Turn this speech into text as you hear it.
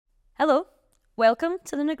Hello, welcome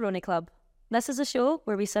to the Negroni Club. This is a show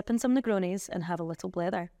where we sip in some Negronis and have a little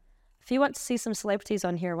blether. If you want to see some celebrities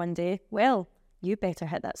on here one day, well, you better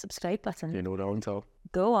hit that subscribe button. You know what I want to.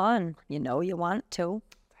 Go on, you know you want to.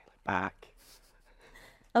 Back.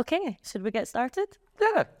 Okay, should we get started?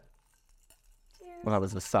 Yeah. Cheers. Well, that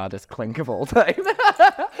was the saddest clink of all time.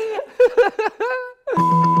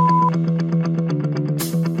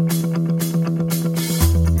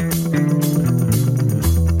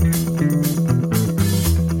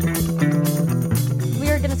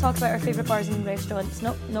 We're going to talk about our favourite bars and restaurants.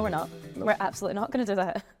 No, we're not. No. We're absolutely not going to do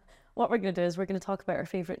that. What we're going to do is we're going to talk about our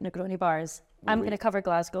favourite Negroni bars. I'm going to cover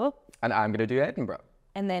Glasgow. And I'm going to do Edinburgh.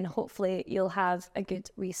 And then hopefully you'll have a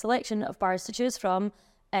good selection of bars to choose from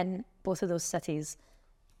in both of those cities.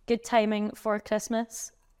 Good timing for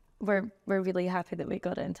Christmas. We're really happy that we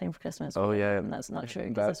got it in time for Christmas. Oh, yeah. And that's not true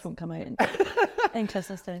because this won't come out in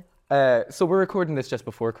Christmas time. So we're recording this just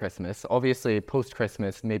before Christmas. Obviously,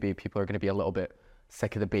 post-Christmas, maybe people are going to be a little bit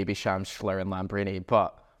sick of the baby sham, Schler and Lambrini.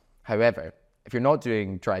 But, however, if you're not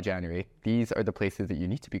doing dry January, these are the places that you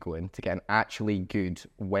need to be going to get an actually good,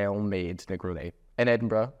 well-made Negroni. In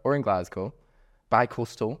Edinburgh or in Glasgow,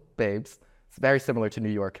 bi-coastal babes. It's very similar to New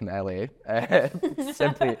York and LA.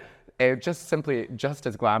 Just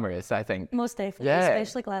as glamorous, I think. Most definitely, yeah.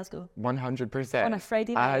 Especially Glasgow. 100%. On a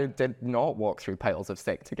Friday night. I did not walk through piles of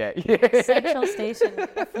sick to get here. Central Station.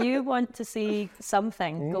 If you want to see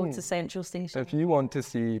something, go to Central Station. If you want to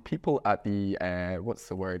see people at the,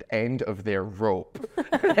 end of their rope,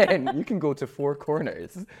 then you can go to Four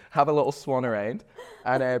Corners, have a little swan around,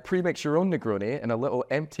 and pre-mix your own Negroni in a little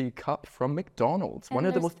empty cup from McDonald's. And one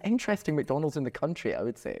of the most interesting McDonald's in the country, I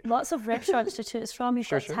would say. Lots of restaurants to choose from. You've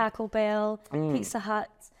got Taco Bell, Pizza Hut,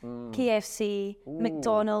 KFC,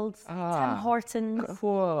 McDonald's, Tim Hortons.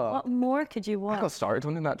 Cool. What more could you want? I got started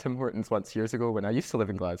on that Tim Hortons once years ago when I used to live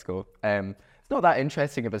in Glasgow. It's not that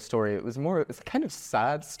interesting of a story. It's a kind of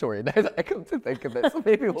sad story now that I come to think of it. So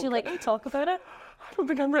maybe Would you like to talk about it? I don't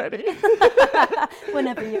think I'm ready.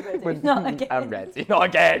 Whenever you're ready. Not again. I'm ready. Not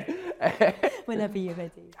again. Whenever you're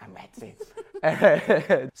ready. I'm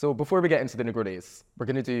ready. So before we get into the Negronis, we're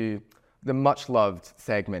going to do the much-loved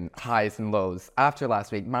segment, highs and lows. After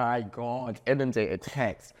last week, my God, inundated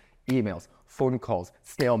texts, emails, phone calls,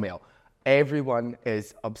 snail mail. Everyone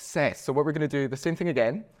is obsessed. So what we're going to do, the same thing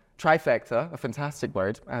again. Trifecta, a fantastic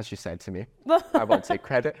word, as you said to me. I won't take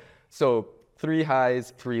credit. So 3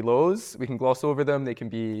 highs, 3 lows. We can gloss over them. They can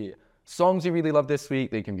be songs you really love this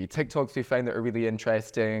week. They can be TikToks we find that are really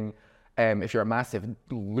interesting. If you're a massive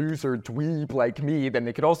loser dweeb like me, then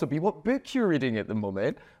it could also be what book you're reading at the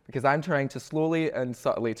moment, because I'm trying to slowly and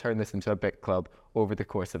subtly turn this into a book club over the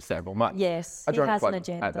course of several months. Yes, he has an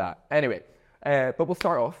agenda. At that. Anyway, but we'll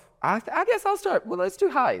start off. I guess I'll start. Well, let's do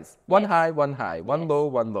highs. One high, one high. One low,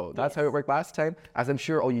 one low. That's how it worked last time, as I'm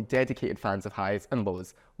sure all you dedicated fans of highs and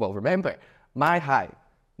lows will remember. My high,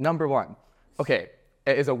 number 1. Okay,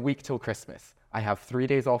 it is a week till Christmas. I have 3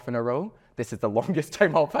 days off in a row. This is the longest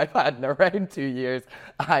time off I've had in around 2 years.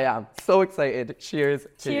 I am so excited. Cheers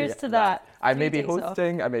to that. I may be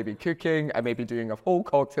hosting, I may be cooking, I may be doing a whole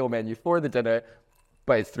cocktail menu for the dinner,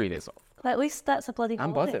 but it's 3 days off. At least that's a bloody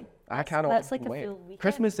holiday. I'm buzzing. I cannot That's like wait. a full weekend.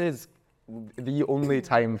 Christmas is the only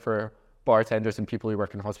time for bartenders and people who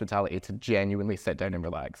work in hospitality to genuinely sit down and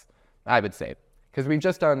relax, I would say. Because we've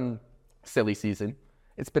just done silly season.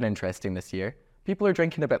 It's been interesting this year. People are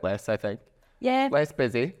drinking a bit less, I think. Yeah. Less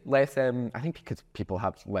busy, less, I think because people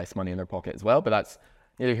have less money in their pocket as well, but that's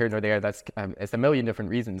neither here nor there. That's, it's a million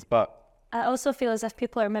different reasons, but I also feel as if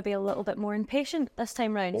people are maybe a little bit more impatient this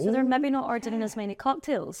time round. So they're maybe not ordering as many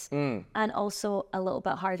cocktails and also a little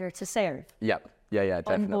bit harder to serve. Yeah,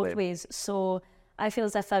 definitely. On both ways. So I feel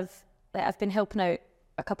as if I've been helping out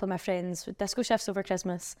a couple of my friends with disco chefs over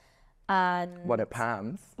Christmas. And One at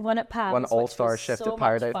Pam's. One all-star shift so at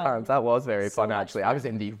Paradise Pam's. That was very fun, actually. I was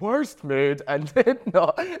in the worst mood and did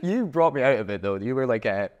not. You brought me out of it, though. You were like,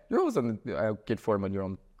 you're always in good form when you're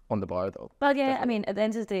on the bar, though. Well, yeah, definitely. I mean, at the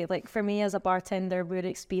end of the day, like for me as a bartender, we're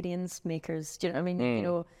experience makers. Do you know what I mean? You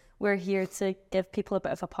know, we're here to give people a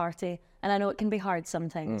bit of a party. And I know it can be hard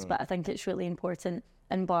sometimes, but I think it's really important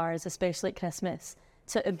in bars, especially at Christmas,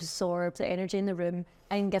 to absorb the energy in the room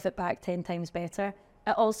and give it back 10 times better.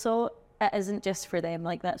 It isn't just for them,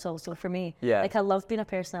 like that's also for me. Yeah. Like I love being a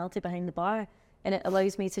personality behind the bar, and it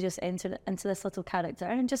allows me to just enter into this little character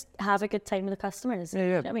and just have a good time with the customers. Yeah. You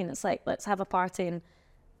know what I mean? It's like, let's have a party and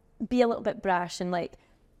be a little bit brash. And like,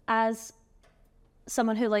 as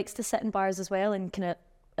someone who likes to sit in bars as well and kind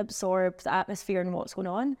of absorb the atmosphere and what's going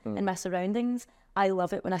on in my surroundings. I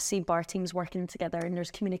love it when I see bar teams working together and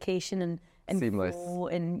there's communication and Seamless. flow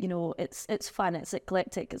and, you know, it's fun, it's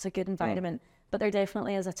eclectic, it's a good environment. But there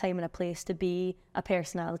definitely is a time and a place to be a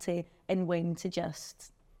personality and when to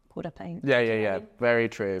just pour a pint. Yeah. Very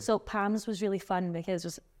true. So Pam's was really fun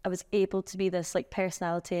because I was able to be this like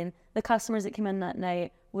personality, and the customers that came in that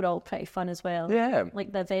night were all pretty fun as well. Yeah.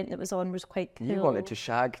 Like the event that was on was quite cool. You wanted to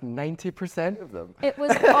shag 90% of them. It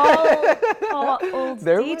was all hot old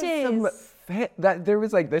There DJs. was there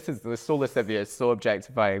was like, this is so lascivious, so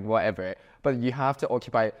objectifying, whatever. But you have to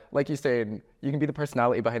occupy, like you're saying, you can be the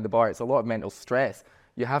personality behind the bar. It's a lot of mental stress.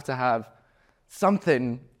 You have to have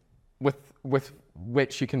something with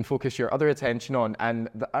which you can focus your other attention on, and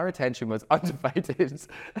our attention was undivided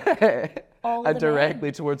and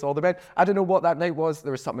directly towards all the men. I don't know what that night was.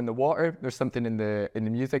 There was something in the water. There's something in the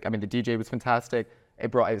music. I mean, the DJ was fantastic.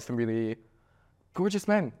 It brought out some really gorgeous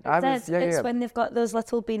men. It's when they've got those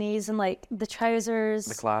little beanies and like the trousers,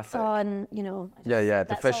 the classic on, you know.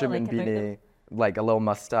 The fisherman beanie, like a little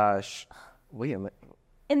mustache. Wait a minute.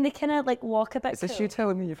 And they kind of like walk a bit. Is this you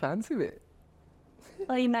telling me you fancy it?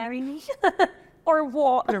 Will you marry me? Or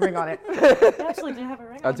what? Put a ring on it. You actually do have a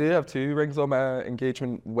ring on. I do have 2 rings on my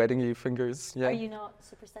engagement wedding fingers. Yeah. Are you not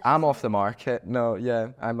superstitious? I'm off the market. No, yeah,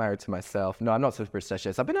 I'm married to myself. No, I'm not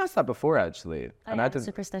superstitious. I've been asked that before, actually. I am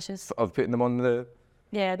superstitious. Of putting them on the...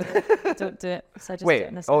 Yeah, don't do it. So I just do Wait, it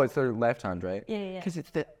in this it's their left hand, right? Yeah. Because it's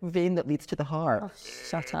the vein that leads to the heart. Oh,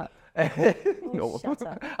 shut up. No. Shut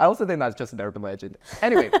up. I also think that's just an urban legend.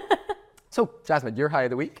 Anyway, so Jasmine, your high of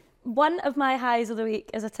the week? One of my highs of the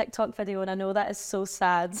week is a TikTok video, and I know that is so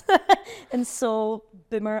sad and so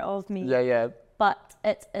boomer of me. Yeah. But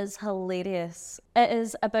it is hilarious. It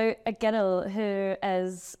is about a girl who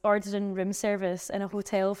is ordering room service in a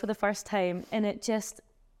hotel for the first time, and it just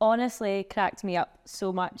honestly cracked me up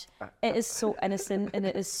so much. It is so innocent and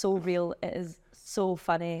it is so real. It is so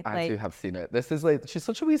funny. I too have seen it. This is like, she's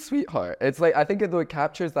such a wee sweetheart. It's like, I think it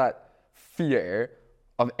captures that fear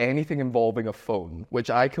of anything involving a phone, which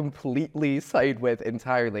I completely side with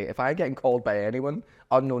entirely. If I'm getting called by anyone,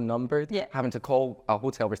 unknown number, having to call a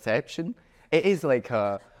hotel reception, it is like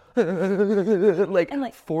a...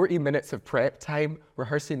 like 40 minutes of prep time,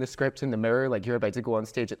 rehearsing the script in the mirror, like you're about to go on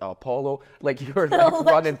stage at the Apollo, like you're like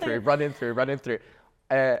running through.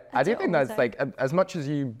 I do think that's like, as much as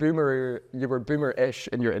you were boomer-ish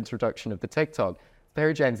in your introduction of the TikTok,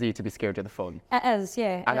 very Gen Z to be scared of the phone. It is,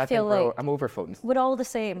 yeah. And I feel like I'm over phones. We're all the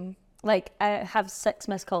same. Like, I have 6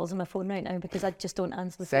 missed calls on my phone right now because I just don't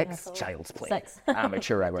answer the phone. 6? Child's play. 6.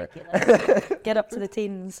 Amateur hour. Get up to the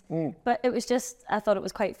teens. But it was just, I thought it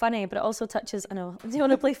was quite funny, but it also touches, I know, do you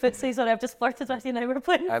want to play footsie? Sorry, I've just flirted with you now, we're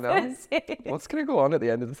playing footsie. What's going to go on at the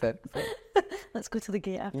end of the set? Let's go to the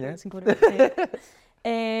gate afterwards and go to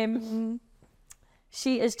footsie.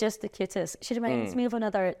 She is just the cutest. She reminds me of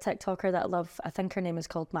another TikToker that I love. I think her name is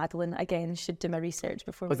called Madeline. Again, should do my research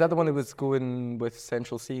before. Was that the one who was going with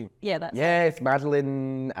Central C? Yeah, that's it's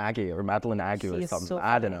Madeline Aggie or Madeline Agu or something.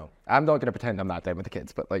 I don't know. I'm not going to pretend I'm that down with the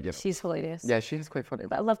kids, but like, you know. She's hilarious. Yeah, she is quite funny.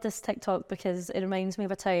 But I love this TikTok because it reminds me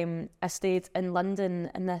of a time I stayed in London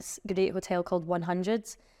in this great hotel called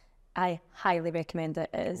 100. I highly recommend it.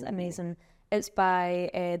 It is amazing. It's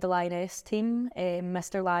by the Lioness team,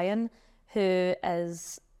 Mr. Lion, who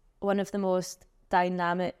is one of the most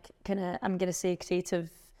dynamic, kind of, I'm going to say, creative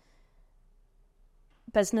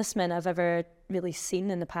businessmen I've ever really seen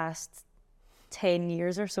in the past 10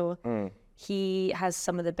 years or so. He has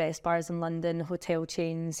some of the best bars in London, hotel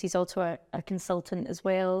chains. He's also a consultant as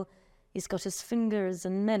well. He's got his fingers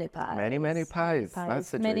in many pies. Many pies.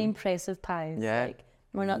 That's the dream. Many impressive pies. Yeah. Like,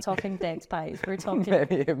 we're not talking Dex pies. We're talking...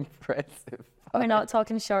 Many impressive pies. We're not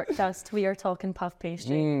talking short crust. We are talking puff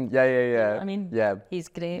pastry. Yeah. I mean, he's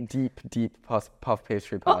great. Deep puff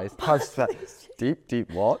pastry pies.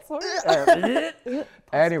 Deep what?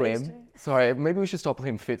 Anyway, sorry, maybe we should stop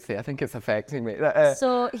playing footsie. I think it's affecting me.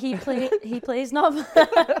 So he plays not.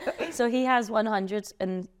 So he has 100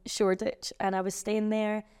 in Shoreditch, and I was staying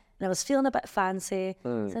there, and I was feeling a bit fancy.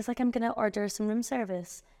 So I was like, I'm gonna order some room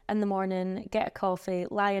service in the morning, get a coffee,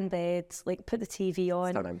 lie in bed, like put the TV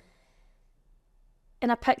on. Stunning.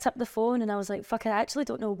 And I picked up the phone and I was like, fuck, I actually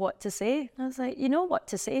don't know what to say. And I was like, you know what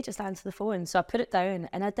to say, just answer the phone. So I put it down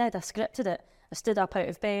and I did. I scripted it. I stood up out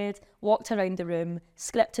of bed, walked around the room,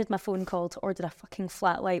 scripted my phone call to order a fucking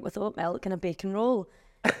flat white with oat milk and a bacon roll.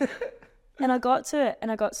 And I got to it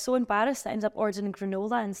and I got so embarrassed I ended up ordering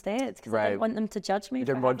granola instead because I didn't want them to judge me. You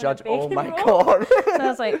didn't want to judge? Oh my roll. God. So I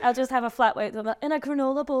was like, I'll just have a flat white in a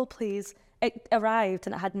granola bowl, please. It arrived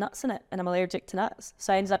and it had nuts in it and I'm allergic to nuts.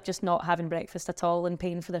 So I ended up just not having breakfast at all and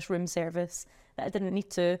paying for this room service I didn't need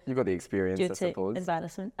to You got the experience, due I to suppose.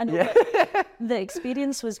 embarrassment. I know, Yeah. but the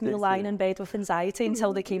experience was me lying in bed with anxiety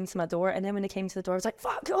until they came to my door, and then when they came to the door, I was like,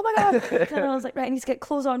 fuck, oh my God. And I was like, right, I need to get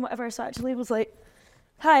clothes on, whatever. So I actually was like,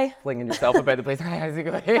 hi. Flinging yourself about the place. Hi, how's it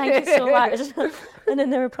going? Thank you so much. And then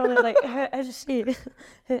they were probably like, who is she?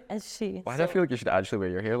 Who is she? Why do I feel like you should actually wear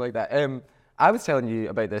your hair like that? I was telling you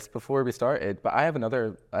about this before we started, but I have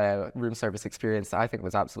another room service experience that I think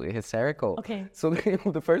was absolutely hysterical. Okay. So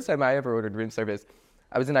the first time I ever ordered room service,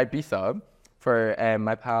 I was in Ibiza for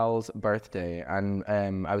my pal's birthday, and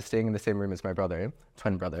I was staying in the same room as my brother,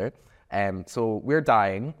 twin brother. So we're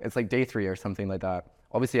dying. It's like day 3 or something like that.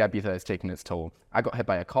 Obviously, Ibiza has taken its toll. I got hit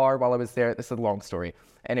by a car while I was there. This is a long story.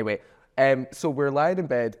 Anyway, so we're lying in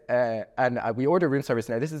bed and we order room service.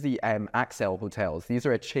 Now, this is the Axel hotels. These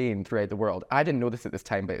are a chain throughout the world. I didn't know this at this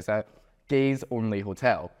time, but it's a gays-only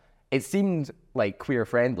hotel. It seemed like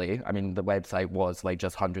queer-friendly. I mean, the website was like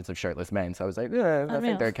just hundreds of shirtless men. So I was like, I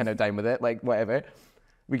think they're kind of down with it, like whatever.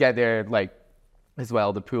 We get there, like, as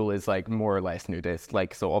well, the pool is like more or less nudist.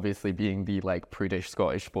 Like, so obviously being the like prudish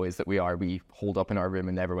Scottish boys that we are, we holed up in our room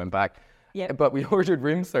and never went back. Yep. But we ordered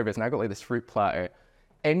room service and I got like this fruit platter.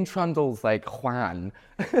 In trundles like Juan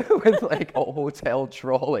with like a hotel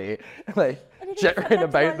trolley, like jittering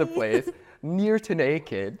about the place, near to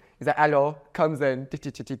naked. He's like, hello, comes in, puts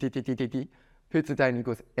it down and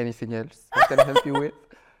goes, anything else I can help you with?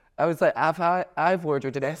 I was like, I've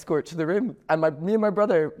ordered an escort to the room, and me and my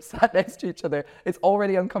brother sat next to each other. It's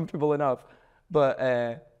already uncomfortable enough, but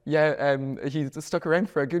he stuck around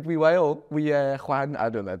for a good wee while. We Juan, I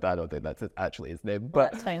don't think that's actually his name,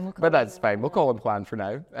 but that's fine. That's fine. We'll call him Juan for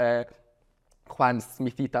now. Juan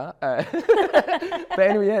Smithita. But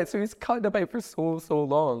anyway, yeah. So he's cutting about for so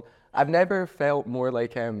long. I've never felt more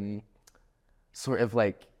like sort of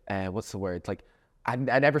like what's the word? Like I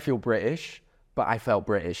never feel British. But I felt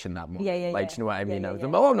British in that moment. Like, do you know what I mean? I was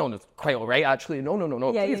like, oh, no, it's quite all right, actually. No.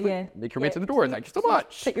 Please, make your way to the door. Thank you so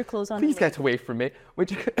much. Put your clothes on. Please get away from me.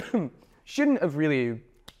 Which shouldn't have really...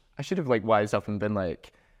 I should have, like, wised up and been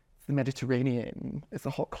like, it's the Mediterranean. It's a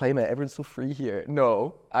hot climate. Everyone's so free here.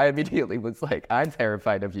 No. I immediately was like, I'm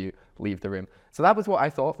terrified of you. Leave the room. So that was what I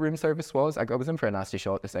thought room service was. I was in for a nasty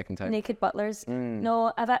shot the second time. Naked butlers.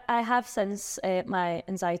 No, I have since my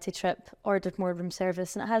anxiety trip ordered more room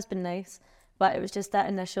service, and it has been nice. But it was just that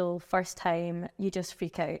initial first time, you just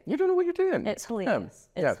freak out. You don't know what you're doing. It's hilarious.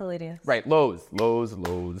 It's hilarious. Right, lows,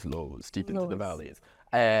 deep into the valleys.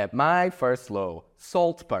 My first low,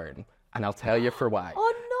 Saltburn, and I'll tell you for why.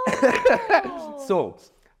 Oh no! So,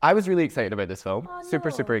 I was really excited about this film.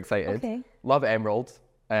 Super excited. Okay. Love Emerald.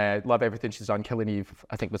 Love everything she's done. Killing Eve,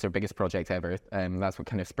 I think, was her biggest project ever. That's what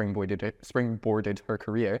kind of springboarded her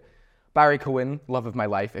career. Barry Cohen, love of my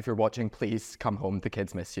life. If you're watching, please come home. The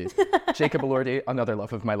kids miss you. Jacob Elordi, another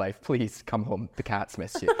love of my life. Please come home. The cats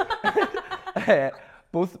miss you.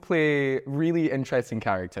 Both play really interesting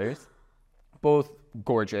characters. Both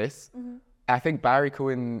gorgeous. Mm-hmm. I think Barry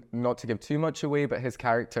Cohen, not to give too much away, but his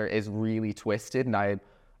character is really twisted. And I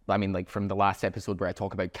mean, like from the last episode where I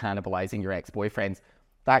talk about cannibalizing your ex-boyfriends,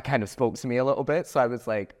 that kind of spoke to me a little bit. So I was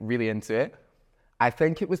like really into it. I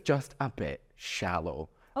think it was just a bit shallow.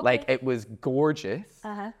 Okay. Like, it was gorgeous.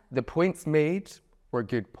 Uh-huh. The points made were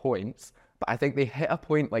good points, but I think they hit a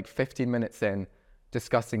point like 15 minutes in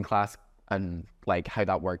discussing class and like how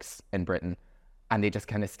that works in Britain. And they just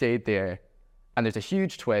kind of stayed there. And there's a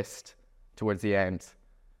huge twist towards the end.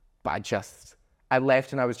 But I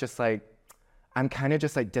left and I was just like, I'm kind of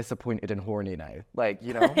just like disappointed and horny now. Like,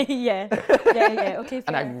 you know? Yeah. Okay, fair.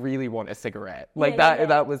 And I really want a cigarette. Like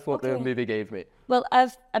that was what the movie gave me. Well,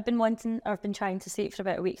 I've been trying to see it for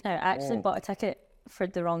about a week now. I actually bought a ticket for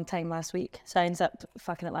the wrong time last week. So I ended up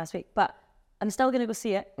fucking it last week. But I'm still going to go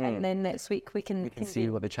see it. And then next week we can see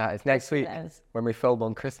what the chat is. Next week, when we film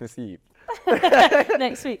on Christmas Eve.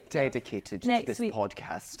 Next week. Dedicated to this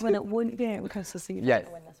podcast. When it won't be out on Christmas Eve. Yes.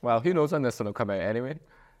 Well, who knows when this one will come out anyway.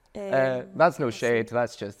 That's no shade.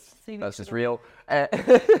 That's just real.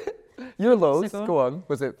 Your lows, go on.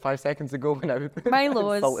 Was it 5 seconds ago when I my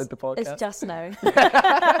lows insulted the podcast? Is just now.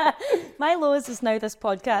 My lows is now this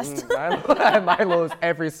podcast. My lows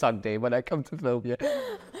every Sunday when I come to film you.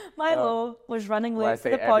 My low was running late for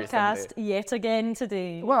the podcast yet again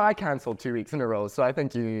today. Well, I cancelled 2 weeks in a row, so I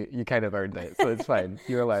think you kind of earned it. So it's fine.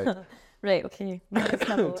 You're allowed. Right, okay.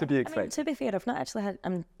 To be expected. I mean, to be fair, I've not actually had,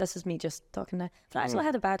 this is me just talking now, I've not actually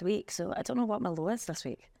had a bad week, so I don't know what my low is this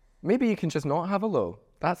week. Maybe you can just not have a low.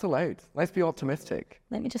 That's allowed. Let's be optimistic.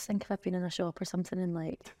 Let me just think if I've been in a shop or something and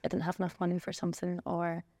like, I didn't have enough money for something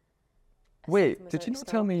or... Wait, did you not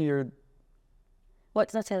tell me your... What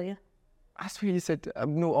did I tell you? I swear you said,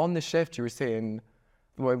 no, on the shift you were saying,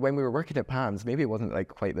 when we were working at Pam's, maybe it wasn't like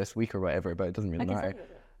quite this week or whatever, but it doesn't really matter.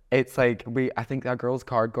 It's like I think that girl's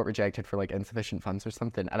card got rejected for like insufficient funds or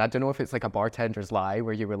something. And I don't know if it's like a bartender's lie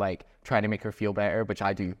where you were like trying to make her feel better, which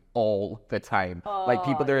I do all the time. Like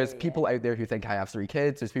there's people out there who think I have 3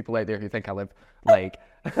 kids. There's people out there who think I live like,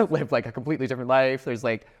 live like a completely different life. There's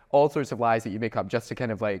like all sorts of lies that you make up just to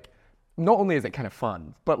kind of like, not only is it kind of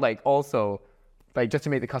fun, but like also like just to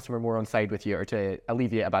make the customer more on side with you or to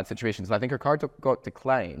alleviate a bad situation. So I think her card got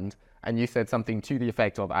declined and you said something to the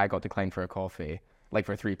effect of, I got declined for a coffee. Like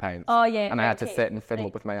for £3. Oh yeah. And I had to sit and fiddle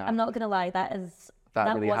with my app. I'm not gonna lie, that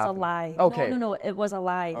really was happened? a lie. Okay. No, it was a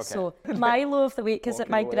lie. Okay. So my low of the week is that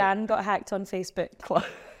my gran got hacked on Facebook.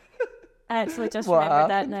 I actually just remembered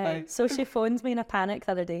that now. So she phoned me in a panic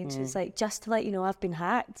the other day and she was like, just to let you know, I've been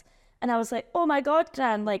hacked. And I was like, oh my God,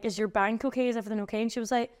 Gran, like, is your bank okay? Is everything okay? And she was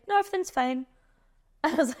like, no, everything's fine.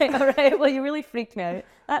 I was like, all right, well, you really freaked me out.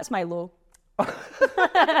 That's my low.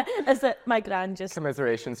 Is that my gran just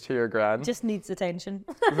commiserations to your gran just needs attention.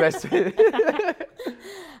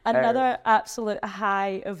 Another absolute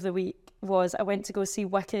high of the week was I went to go see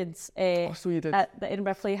Wicked at the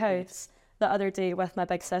Edinburgh Playhouse the other day with my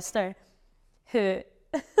big sister, who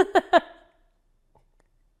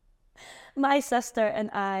my sister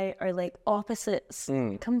and I are like opposites,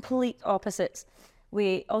 complete opposites.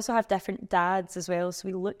 We also have different dads as well, so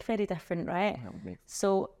we look very different, right?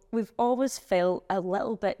 So we've always felt a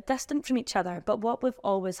little bit distant from each other, but what we've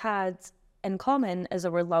always had in common is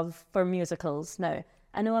our love for musicals. Now,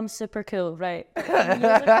 I know I'm super cool, right?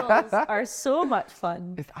 Musicals are so much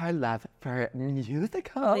fun. It's our love for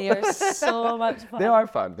musicals. They are so much fun. They are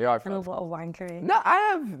fun. They are fun. I know what a wanker. No, I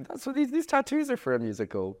have. That's what these tattoos are for, a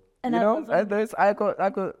musical. And you know, I've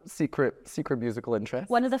got secret musical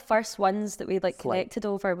interests. One of the first ones that we like connected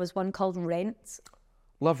over was one called Rent.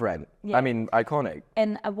 Love Rent. Yeah. I mean, iconic.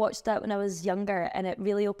 And I watched that when I was younger, and it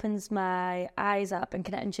really opens my eyes up and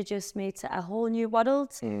kind of introduced me to a whole new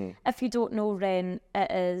world. If you don't know Rent,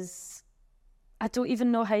 it is... I don't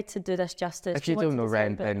even know how to do this justice. If you don't know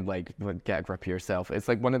Rent, then like get a grip of yourself. It's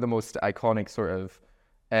like one of the most iconic sort of...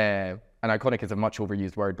 and iconic is a much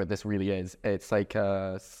overused word, but this really is. It's like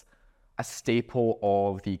a staple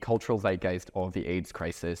of the cultural zeitgeist of the AIDS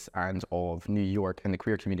crisis and of New York and the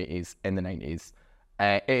queer communities in the 90s.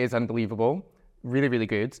 It is unbelievable, really, really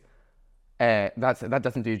good. That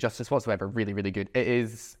doesn't do justice whatsoever, really, really good. It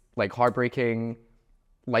is like heartbreaking,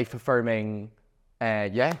 life-affirming.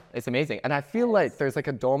 Yeah, it's amazing. And I feel like there's like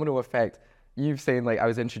a domino effect. You've saying like I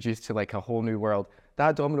was introduced to like a whole new world.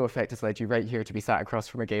 That domino effect has led you right here to be sat across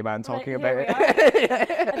from a gay man talking about it.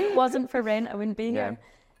 If it wasn't for Rent, I wouldn't be here.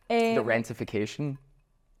 The rentification.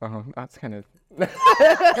 That's kind of...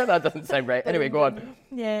 that doesn't sound right. Anyway, go on.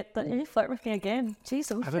 Yeah, you flirt with me again.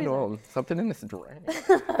 Jeez, I don't know. Something in this drink.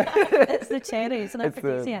 It's the cherries and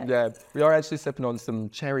aphrodisiac. Yeah, we are actually sipping on some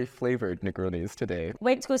cherry-flavoured Negronis today.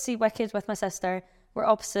 Went to go see Wicked with my sister. We're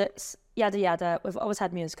opposites, yada yada. We've always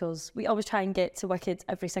had musicals. We always try and get to Wicked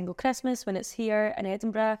every single Christmas when it's here in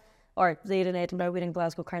Edinburgh. Or they're in Edinburgh, we're in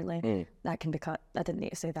Glasgow currently. That can be cut. I didn't need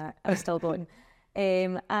to say that. I'm still going.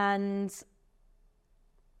 And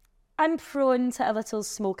I'm prone to a little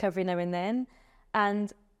smoke every now and then.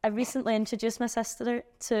 And I recently introduced my sister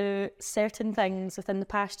to certain things within the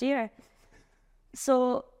past year.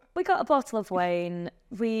 So we got a bottle of wine.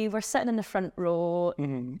 We were sitting in the front row.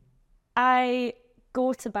 I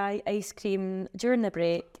go to buy ice cream during the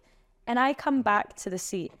break. And I come back to the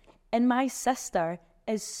seat. And my sister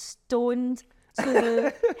is stoned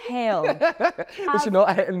to hell. Is she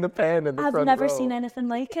not hitting the pen in the front row? I've never seen anything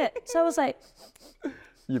like it. So I was like...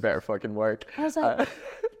 You better fucking work. I was like,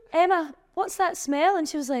 Emma, what's that smell? And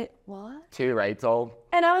she was like, what? Too right, all.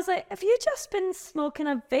 And I was like, have you just been smoking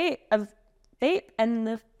a vape in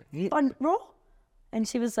the front row? And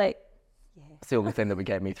she was like, yeah. It's the only thing that would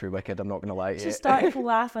get me through Wicked, I'm not going to lie to you. She started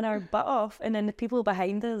laughing her butt off, and then the people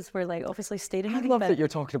behind us were like obviously staring at me. I love that you're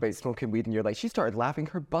talking about smoking weed and you're like, she started laughing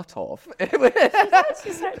her butt off.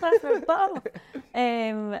 She started laughing her butt off.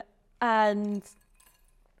 And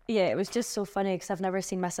yeah, it was just so funny because I've never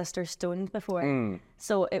seen my sister stoned before.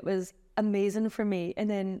 So it was amazing for me. And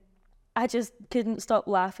then I just couldn't stop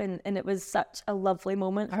laughing, and it was such a lovely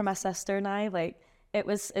moment for my sister and I. Like,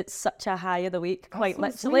 it's such a high of the week, quite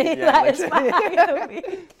literally. Yeah, that is my high of the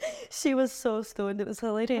week. She was so stoned, it was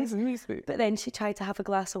hilarious. That's really sweet. But then she tried to have a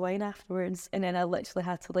glass of wine afterwards, and then I literally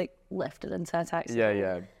had to like lift her into a taxi.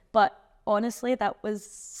 Yeah. But honestly, that was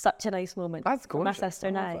such a nice moment. That's for my sister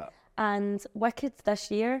and I. And Wicked this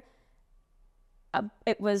year,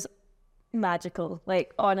 it was magical.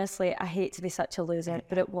 Like, honestly, I hate to be such a loser,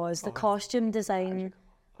 but it was. The costume design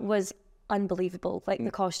was unbelievable. Like the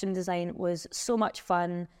costume design was so much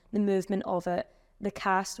fun, the movement of it. The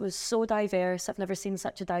cast was so diverse. I've never seen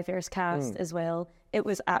such a diverse cast as well. It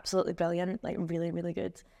was absolutely brilliant, like really, really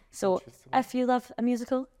good. So if you love a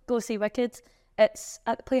musical, go see Wicked. It's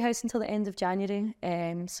at the Playhouse until the end of January.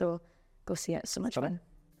 So go see it. It's so much fun.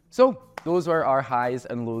 So those were our highs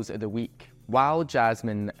and lows of the week. While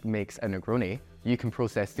Jasmine makes a Negroni, you can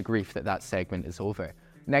process the grief that segment is over.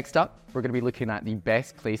 Next up, we're going to be looking at the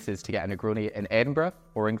best places to get a Negroni in Edinburgh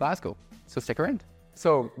or in Glasgow. So stick around.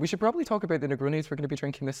 So we should probably talk about the Negronis we're going to be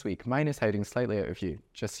drinking this week. Mine is hiding slightly out of view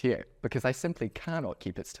just here because I simply cannot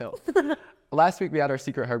keep it still. Last week we had our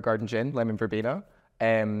Secret Herb Garden Gin, lemon verbena.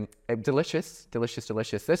 Delicious, delicious,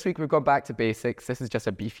 delicious. This week we've gone back to basics. This is just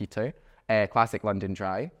a beefeater, classic London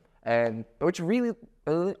dry, which really,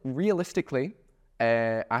 realistically,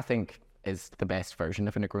 I think is the best version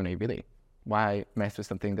of a Negroni, really. Why mess with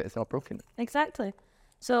something that is not broken? Exactly.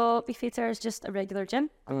 So beefeater is just a regular gin.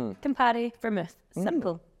 Campari, vermouth,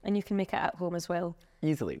 simple. And you can make it at home as well.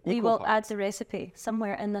 Easily. We will add the recipe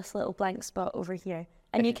somewhere in this little blank spot over here.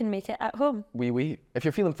 And you can make it at home. Oui. If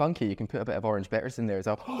you're feeling funky, you can put a bit of orange bitters in there as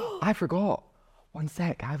well. I forgot. One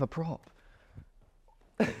sec, I have a prop.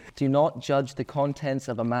 Do not judge the contents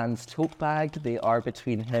of a man's tote bag. They are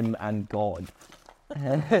between him and God.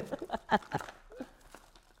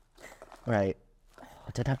 Right.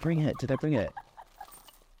 Did I bring it?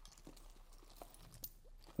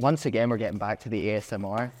 Once again, we're getting back to the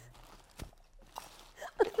ASMR.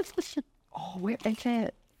 Oh, where is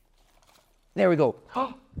it? There we go.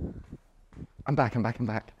 I'm back.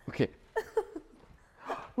 Okay.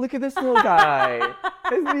 Look at this little guy.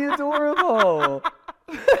 Isn't he adorable?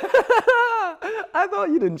 I thought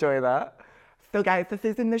you'd enjoy that. So guys, this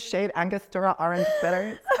is in the shade Angostura Orange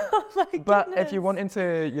Bitters. Oh my But goodness. if you wanted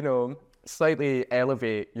to, slightly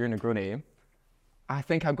elevate your Negroni, I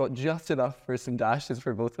think I've got just enough for some dashes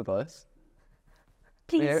for both of us.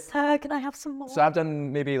 Please, sir, can I have some more? So I've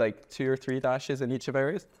done maybe like 2 or 3 dashes in each of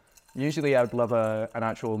ours. Usually I'd love an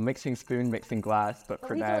actual mixing spoon, mixing glass, but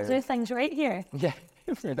for we now... don't do things right here. Yeah,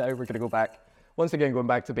 for now we're going to go back. Once again, going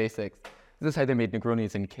back to basics. This is how they made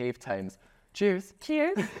Negronis in cave times. Cheers.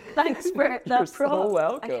 Cheers. Thanks for that You're prop. so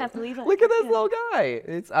welcome. I can't believe it. Look at this little guy.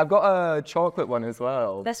 I've got a chocolate one as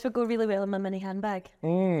well. This would go really well in my mini handbag.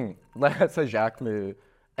 That's a Jasmine.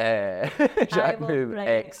 Jasmine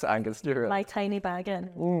X Angostura. My tiny bag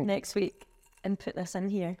in next week and put this in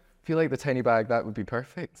here. I feel like the tiny bag, that would be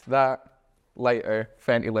perfect. That, lighter,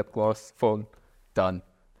 Fenty lip gloss, phone, done.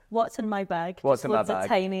 What's in my bag? What's in my Loads of bag?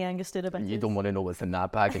 tiny Angostura bitches. You don't want to know what's in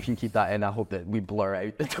that bag. If you keep that in, I hope that we blur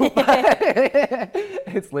out the top bag.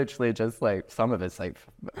 It's literally just like, some of it's like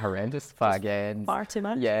horrendous. Fag ends. Far too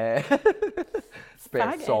much. Yeah. Spare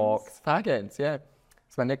Fag socks. Fag ends, yeah.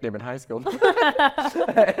 It's my nickname in high school. In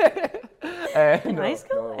high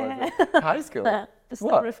school? High school? Still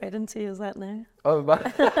What? referring to you as that now. Oh, I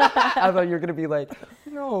thought you were going to be like,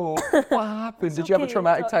 no, what happened? Did you have a okay,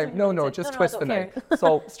 traumatic it's time? No, traumatic. just No, I twist don't the knife. care.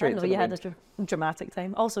 So straight I to know the you had wind. a dramatic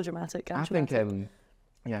time. Also dramatic. And I think,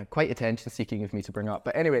 traumatic. quite attention-seeking of me to bring up.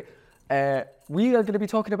 But anyway, we are going to be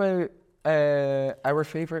talking about our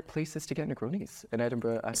favourite places to get Negronis in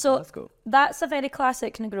Edinburgh and Glasgow. That's a very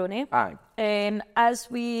classic Negroni. Aye. As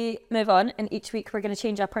we move on, and each week we're going to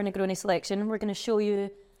change up our Negroni selection. We're going to show you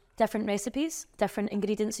different recipes, different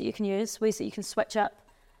ingredients that you can use, ways that you can switch up,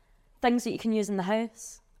 things that you can use in the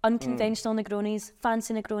house, unconventional Negronis,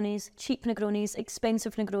 fancy Negronis, cheap Negronis,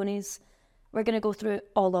 expensive Negronis. We're going to go through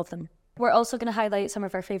all of them. We're also going to highlight some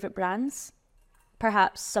of our favourite brands,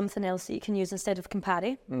 perhaps something else that you can use instead of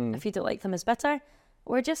Campari, if you don't like them as bitter.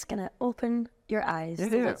 We're just going to open your eyes.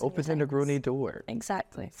 Yeah, open the Negroni door.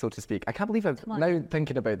 Exactly. So to speak. I can't believe now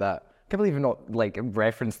thinking about that, I can't believe I've not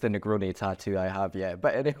referenced the Negroni tattoo I have yet.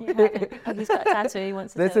 But anyway. He's got a tattoo he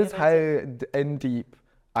wants to This tell you is about how it. in deep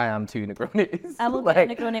I am to Negronis. I will get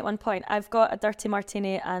a Negroni at one point. I've got a dirty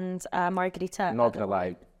martini and a margarita. Not going to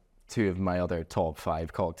lie, 2 of my other top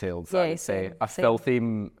 5 cocktails, Yeah, I would say. same. A filthy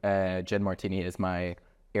gin martini is my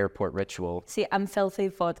airport ritual. See, I'm filthy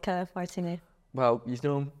vodka martini. Well,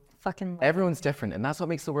 Fucking everyone's different, and that's what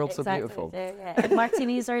makes the world so beautiful. Yeah. And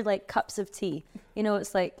martinis are like cups of tea.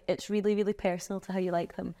 It's really, really personal to how you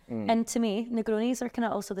like them. And to me, Negronis are kind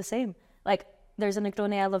of also the same. Like, there's a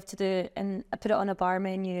Negroni I love to do, and I put it on a bar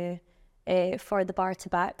menu for the bar to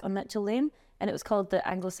back on Mitchell Lane, and it was called the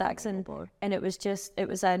Anglo-Saxon, and it was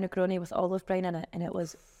a Negroni with olive brine in it, and it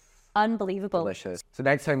was Unbelievable. Delicious. So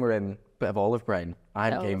next time we're in, bit of olive brine.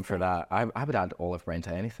 I'm Olive game for that. I would add olive brine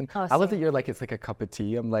to anything. Oh, I love that same. you're like, it's like a cup of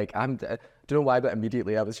tea. I'm like, I don't know why, but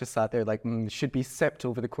immediately I was just sat there like, should be sipped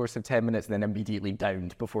over the course of 10 minutes and then immediately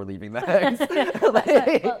downed before leaving the house.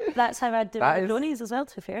 Well, that's how I do That is- Negronis as well,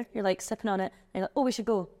 to be fair. You're like sipping on it, and you're like, oh, we should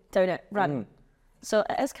go. Down it, run. So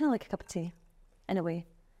it is kind of like a cup of tea, in a way.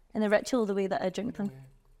 In the ritual, the way that I drink them.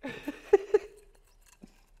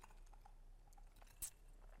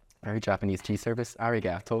 Very Japanese tea service.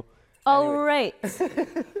 Arigato. All right.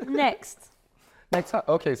 Next. Next up.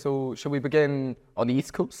 Okay, so shall we begin on the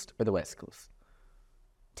East Coast or the West Coast?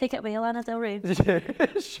 Take it away, Lana Del Rey.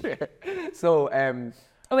 Sure. So,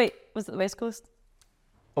 Oh, wait. Was it the West Coast?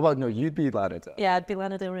 oh, well, no, you'd be Lana Del. Yeah, I'd be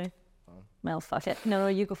Lana Del Rey. Well, fuck it. No,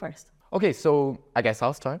 you go first. Okay, so I guess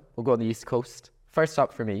I'll start. We'll go on the East Coast. First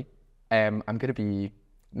up for me, I'm going to be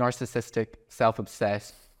narcissistic,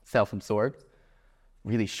 self-obsessed, self-absorbed.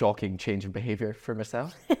 Really shocking change of behavior for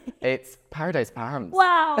myself. It's Paradise Palms.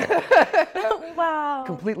 Wow. Wow.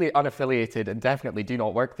 Completely unaffiliated and definitely do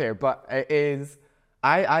not work there, but it is,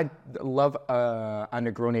 I love a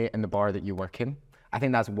Negroni in the bar that you work in. I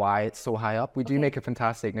think that's why it's so high up. We do make a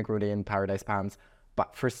fantastic Negroni in Paradise Palms,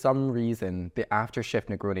 but for some reason, the after shift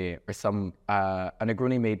Negroni or a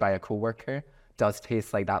Negroni made by a co-worker does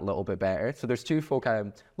taste like that little bit better. So there's two folk,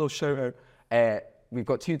 little shout out, we've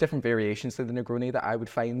got two different variations of the Negroni that I would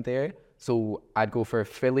find there. So I'd go for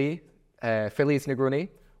Philly's Negroni,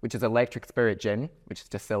 which is electric spirit gin, which is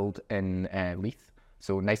distilled in Leith.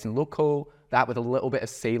 So nice and local. That with a little bit of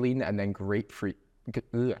saline and then grapefruit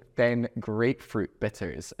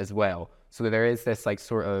bitters as well. So there is this like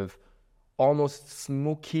sort of almost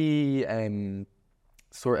smoky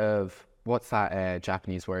sort of, what's that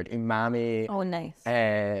Japanese word? Umami. Oh, nice.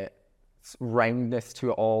 Roundness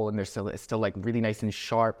to it all, and it's still like really nice and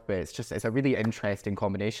sharp, but it's a really interesting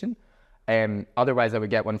combination. Otherwise I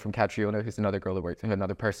would get one from Catriona, who's another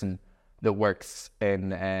person that works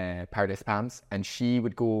in Paradise Palms, and she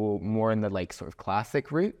would go more in the like sort of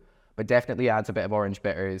classic route, but definitely adds a bit of orange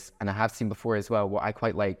bitters. And I have seen before as well, what I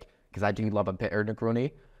quite like, because I do love a bitter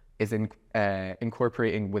Negroni, is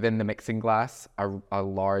incorporating within the mixing glass a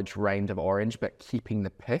large rind of orange, but keeping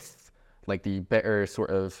the pith, like the bitter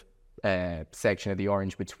sort of section of the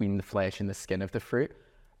orange between the flesh and the skin of the fruit.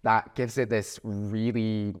 That gives it this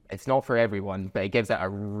really, it's not for everyone, but it gives it a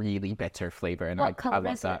really bitter flavor, and I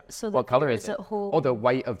love that. So what color is it? Whole... Oh, the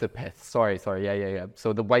white of the pith. Sorry, yeah.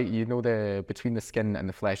 So the white, between the skin and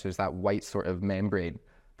the flesh, there's that white sort of membrane.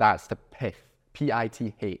 That's the pith.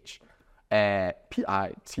 P-I-T-H.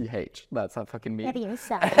 P-I-T-H. That's not fucking me.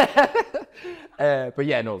 But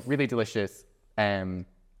yeah, no, really delicious.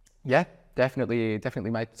 Yeah, definitely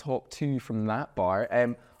my top two from that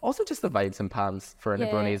bar. Also, just the vibes and Palms for a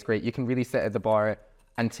Negroni is great. You can really sit at the bar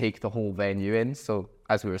and take the whole venue in. So,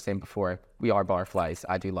 as we were saying before, we are barflies.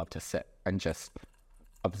 I do love to sit and just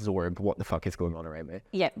absorb what the fuck is going on around me.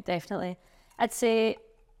 Yeah, definitely. I'd say...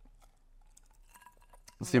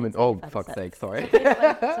 Fuck's sake, sorry.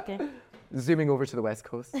 It's okay. Zooming over to the West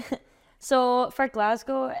Coast. So, for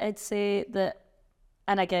Glasgow, I'd say that,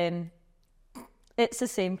 and again... It's the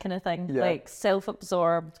same kind of thing, like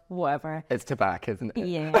self-absorbed, whatever. It's tobacco, isn't it?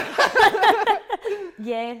 Yeah.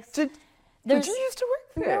 Yes. Did you used to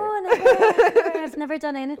work there? No, never. I've never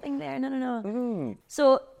done anything there. No.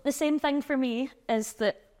 So the same thing for me is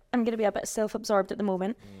that I'm going to be a bit self-absorbed at the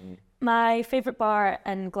moment. My favourite bar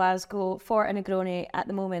in Glasgow for a Negroni at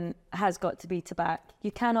the moment has got to be Tobacco.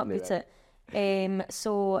 You cannot beat it.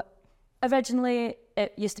 So originally,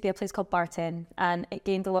 it used to be a place called Bar 10, and it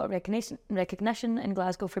gained a lot of recognition in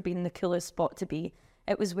Glasgow for being the coolest spot to be.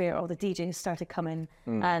 It was where all the DJs started coming,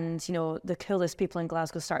 and the coolest people in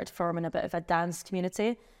Glasgow started forming a bit of a dance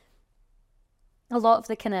community. A lot of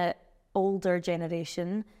the kind of older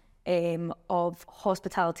generation of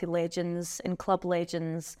hospitality legends and club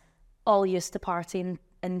legends all used to party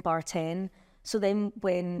in Bar 10. So then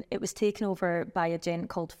when it was taken over by a gent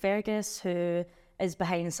called Fergus, who is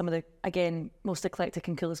behind some of the, again, most eclectic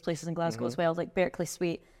and coolest places in Glasgow as well, like Berkeley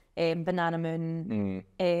Suite, Banana Moon,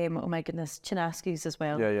 oh my goodness, Chinaski's as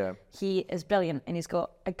well. Yeah. He is brilliant, and he's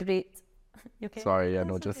got a great... You okay? Sorry, yeah,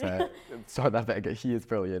 no, just start that bit again. He is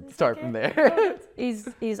brilliant. Start from there. He's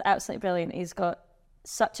absolutely brilliant. He's got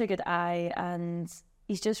such a good eye, and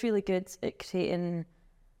he's just really good at creating...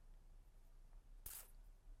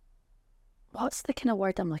 What's the kind of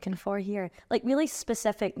word I'm looking for here? Like really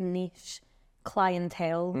specific niche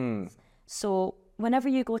clientele. So whenever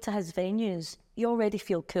you go to his venues, you already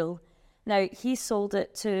feel cool. Now, he sold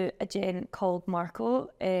it to a gent called Marco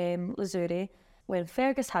Lazuri, when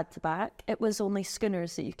Fergus had Tabac, it was only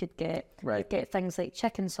schooners that you could get. Right. You'd get things like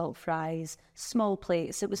chicken salt fries, small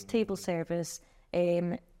plates. It was table service.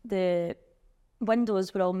 The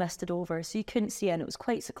windows were all misted over, so you couldn't see in. It was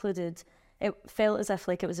quite secluded. It felt as if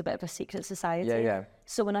like it was a bit of a secret society. Yeah.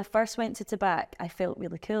 So when I first went to Tabac, I felt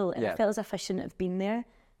really cool, and I felt as if I shouldn't have been there,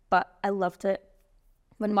 but I loved it.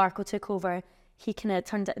 When Marco took over, he kind of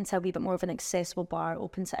turned it into a wee bit more of an accessible bar,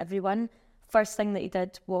 open to everyone. First thing that he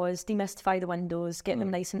did was demystify the windows, get them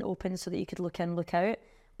nice and open so that you could look in, look out.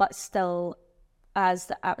 But still, as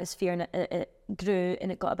the atmosphere and it grew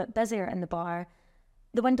and it got a bit busier in the bar,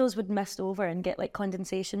 the windows would mist over and get like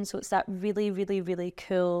condensation. So it's that really, really, really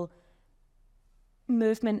cool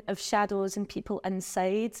movement of shadows and people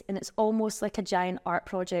inside. And it's almost like a giant art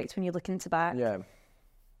project when you look into Tabac. Yeah.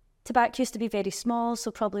 Tabac used to be very small,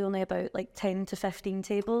 so probably only about like 10 to 15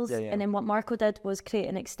 tables. And then what Marco did was create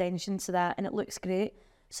an extension to that, and it looks great.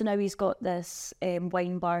 So now he's got this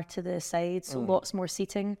wine bar to the side, so lots more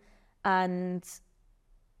seating. And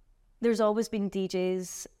there's always been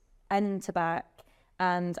DJs in Tabac,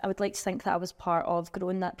 and I would like to think that I was part of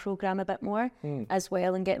growing that programme a bit more as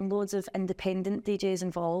well, and getting loads of independent DJs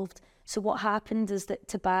involved. So what happened is that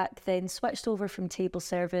Tabac then switched over from table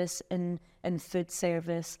service and food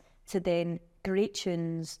service to then great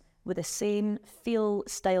tunes with the same feel,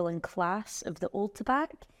 style and class of the old Tabac,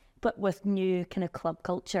 but with new kind of club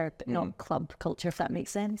culture, but not club culture, if that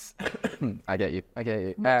makes sense. I get you. Which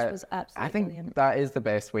was absolutely I think brilliant. that is the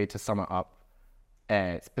best way to sum it up,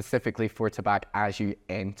 specifically for Tabac as you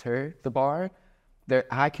enter the bar.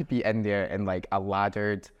 I could be in there in like a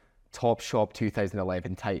laddered Topshop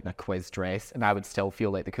 2011 tight and a quiz dress, and I would still feel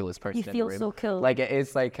like the coolest person in the room. You feel so cool. Like it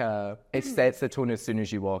is like it sets the tone as soon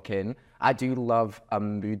as you walk in. I do love a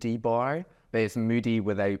moody bar, but it's moody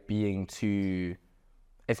without being too.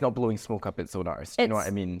 It's not blowing smoke up its own arse. You know what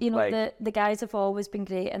I mean? You know, like, the guys have always been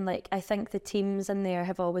great, and like I think the teams in there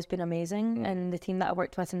have always been amazing, and the team that I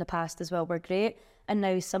worked with in the past as well were great. And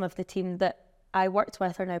now some of the team that I worked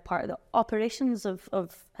with are now part of the operations of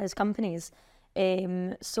his companies.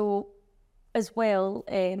 So as well,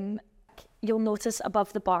 you'll notice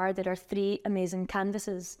above the bar there are 3 amazing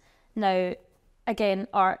canvases. Now, again,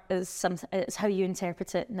 art is it's how you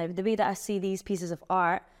interpret it. Now, the way that I see these pieces of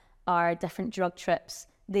art are different drug trips.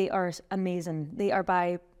 They are amazing. They are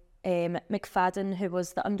by McFadden, who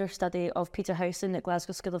was the understudy of Peter Howson at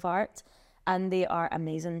Glasgow School of Art, and they are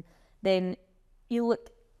amazing. Then you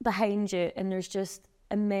look behind you and there's just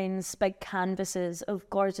immense big canvases of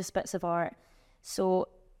gorgeous bits of art. So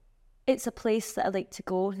it's a place that I like to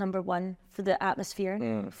go, number one, for the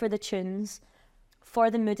atmosphere, for the tunes, for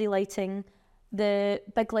the moody lighting. The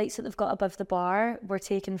big lights that they've got above the bar were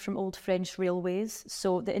taken from old French railways.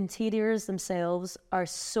 So the interiors themselves are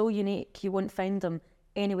so unique, you won't find them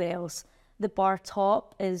anywhere else. The bar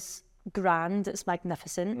top is grand, it's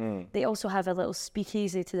magnificent. They also have a little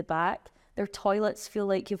speakeasy to the back. Their toilets feel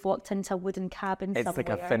like you've walked into a wooden cabin somewhere. It's like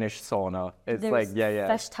a Finnish sauna. It's There's like, yeah.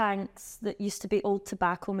 fish tanks that used to be old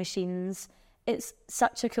tobacco machines. It's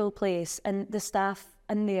such a cool place, and the staff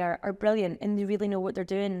in there are brilliant, and they really know what they're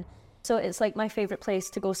doing. So it's like my favourite place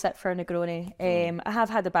to go sit for a Negroni. I have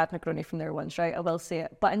had a bad Negroni from there once, right? I will say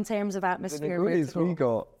it. But in terms of The atmosphere, Negronis we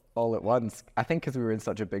got all at once. I think because we were in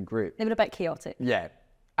such a big group. they were a bit chaotic. Yeah.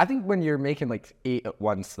 I think when you're making like 8 at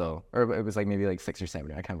once though, or it was like maybe like 6 or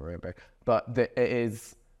 7, I can't remember. But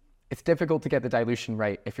it's difficult to get the dilution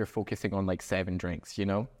right if you're focusing on like 7 drinks, you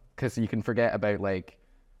know? Because you can forget about like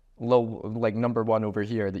number 1 over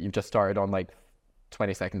here that you've just started on like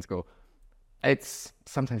 20 seconds ago.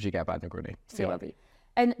 Sometimes you get a bad Negroni.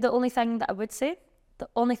 And the only thing that I would say,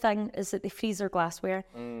 is that they freeze their glassware,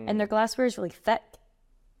 and their glassware is really thick.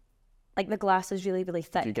 Like the glass is really, really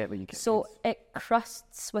thick. You get what you get. So it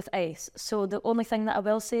crusts with ice. So the only thing that I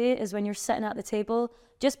will say is when you're sitting at the table,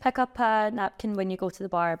 just pick up a napkin when you go to the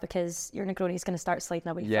bar, because your Negroni is going to start sliding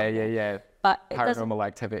away from you. Yeah. But Paranormal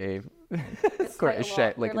activity. It's Squirt of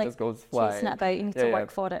shit, like You're it just goes flying. chasing it about. You need to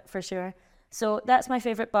work for it, for sure. So that's my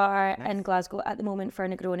favourite bar in Glasgow at the moment for a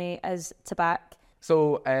Negroni is Tabac.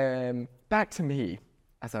 So back to me,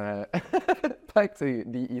 back to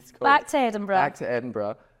the East Coast. Back to Edinburgh. Back to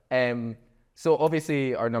Edinburgh. So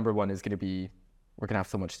obviously our number 1 is going to be, we're going to have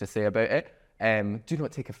so much to say about it. Do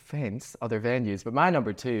not take offence, other venues, but my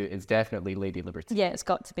number 2 is definitely Lady Libertine. Yeah, it's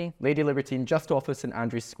got to be. Lady Libertine, just off of St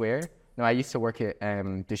Andrew's Square. Now, I used to work at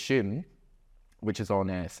Dishoom, which is on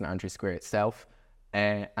St Andrew's Square itself.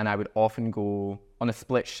 And I would often go on a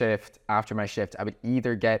split shift. After my shift, I would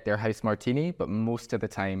either get their house martini, but most of the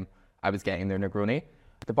time I was getting their Negroni.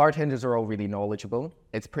 The bartenders are all really knowledgeable.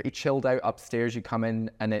 It's pretty chilled out upstairs. You come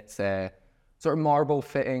in and it's sort of marble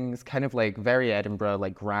fittings, kind of like very Edinburgh,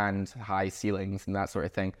 like grand high ceilings and that sort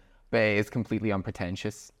of thing. But it is completely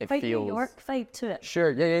unpretentious. It Quite feels New York vibe to it.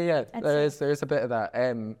 Sure, yeah. There's a bit of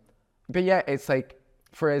that. But yeah, it's like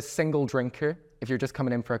for a single drinker, if you're just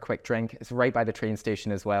coming in for a quick drink, it's right by the train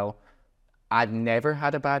station as well. I've never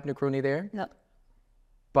had a bad Negroni there. No.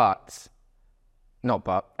 I've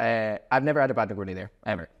never had a bad Negroni there,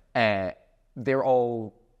 ever. They're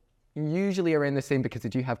all usually around the same because they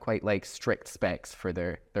do have quite like strict specs for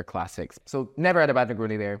their classics. So never had a bad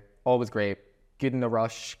Negroni there. Always great. Good in a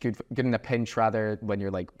rush, good in a pinch rather, when you're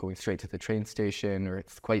like going straight to the train station, or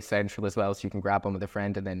it's quite central as well, so you can grab one with a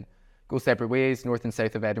friend and then go separate ways. North and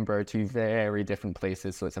south of Edinburgh, two very different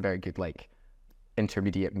places, so it's a very good like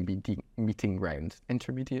intermediate meeting ground.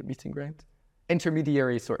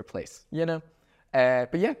 Intermediary sort of place, you know?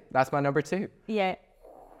 But yeah, that's my number 2. Yeah,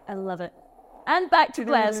 I love it. And back to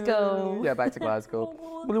Glasgow. Yeah, back to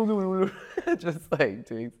Glasgow. Just like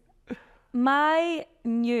doing. My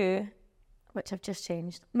new, which I've just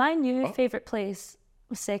changed, my new favourite place,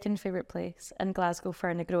 second favourite place in Glasgow for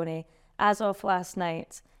a Negroni, as of last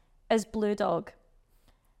night, is Blue Dog.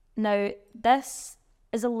 Now, this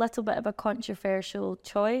is a little bit of a controversial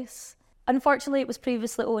choice. Unfortunately, it was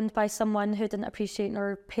previously owned by someone who didn't appreciate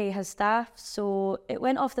nor pay his staff, so it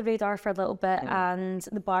went off the radar for a little bit and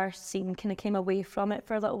the bar scene kind of came away from it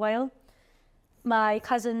for a little while. My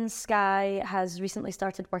cousin Sky has recently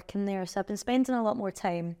started working there, so I've been spending a lot more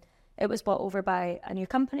time. It was bought over by a new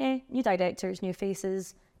company, new directors, new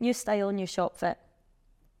faces, new style, new shop fit.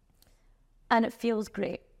 And it feels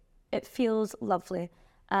great. It feels lovely.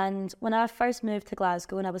 And when I first moved to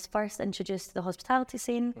Glasgow and I was first introduced to the hospitality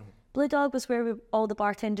scene, Blue Dog was where all the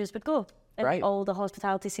bartenders would go. And Right. all the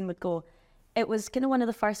hospitality scene would go. It was kind of one of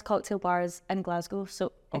the first cocktail bars in Glasgow.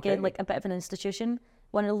 So again, like a bit of an institution,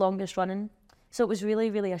 one of the longest running. So it was really,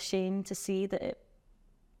 really a shame to see that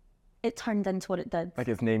it turned into what it did. Like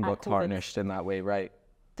its name got COVID. tarnished in that way, right?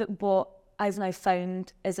 That what I've now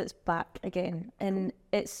found is it's back again. And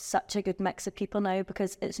it's such a good mix of people now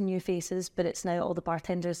because it's new faces, but it's now all the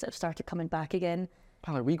bartenders that have started coming back again.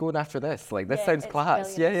 Pal, are we going after this? Like, this Yeah, sounds it's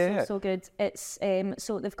class. brilliant. Yeah. So good. It's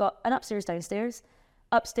so they've got an upstairs, downstairs.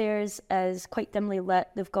 Upstairs is quite dimly lit.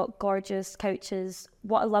 They've got gorgeous couches.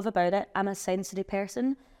 What I love about it, I'm a sensory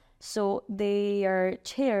person. So their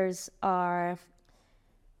chairs are,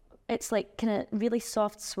 it's like kind of really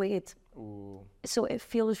soft suede. Ooh. So it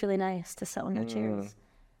feels really nice to sit on your chairs.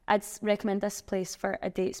 I'd recommend this place for a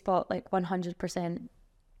date spot, like 100%.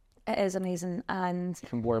 It is amazing. And You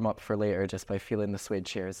can warm up for later just by feeling the suede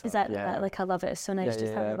chairs. is that like, I love it. It's so nice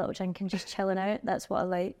just having a little drink and just chilling out. That's what I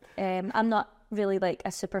like. I'm not really like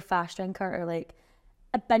a super fast drinker or like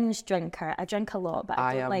a binge drinker. I drink a lot, but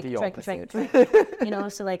I don't am like the drink. You know,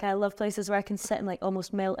 so like I love places where I can sit and like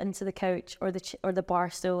almost melt into the couch or the bar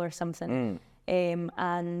stool or something.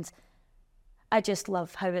 And I just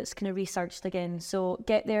love how it's kind of researched again. So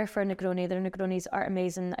get there for a Negroni. Their Negronis are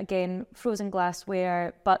amazing. Again, frozen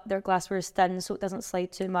glassware, but their glassware is thin so it doesn't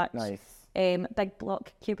slide too much. Nice. Big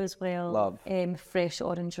block cube as well. Love. Fresh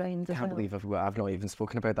orange rind as Can't well. believe I've not even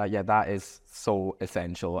spoken about that. Yeah, that is so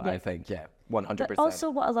essential, I think. Yeah, 100%. But also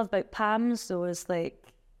what I love about Pam's though is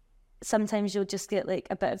like sometimes you'll just get like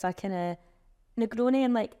a bit of a kind of Negroni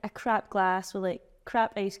in like a crap glass with like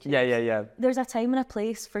crap ice cubes. Yeah. There's a time and a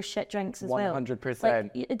place for shit drinks as well. 100%.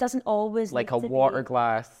 Like, it doesn't always Like need a to be- water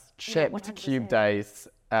glass, chipped 100%. cubed ice,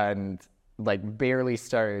 and like barely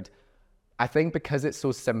stirred. I think because it's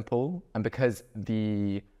so simple and because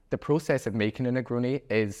the process of making a Negroni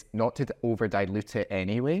is not to over dilute it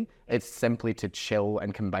anyway. It's simply to chill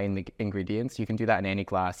and combine the ingredients. You can do that in any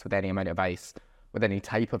glass with any amount of ice, with any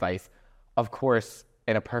type of ice. Of course,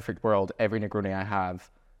 in a perfect world, every Negroni I have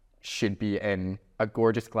should be in a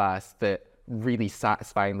gorgeous glass that really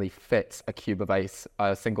satisfyingly fits a cube of ice,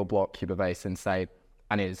 a single block cube of ice inside,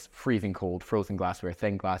 and is freezing cold, frozen glassware,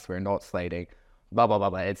 thin glassware, not sliding, blah, blah, blah,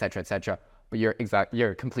 blah, etc. But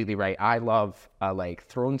you're completely right. I love like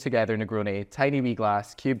thrown together Negroni, tiny wee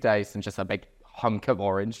glass, cubed ice, and just a big hunk of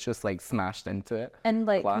orange just like smashed into it. And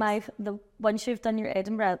like Class. once you've done your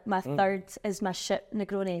Edinburgh, my third is my shit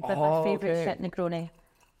Negroni, but my favourite okay. shit Negroni.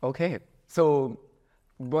 Okay, so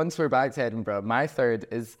once we're back to Edinburgh, my third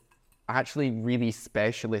is actually really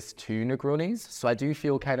specialist to Negronis. So I do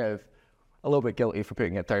feel kind of a little bit guilty for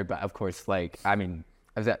putting it third, but of course, like, I mean,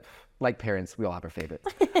 like parents, we all have our favourites.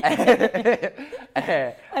 I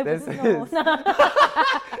wouldn't know.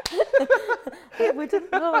 I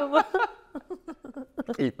wouldn't know.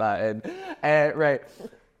 Keep that in. Right.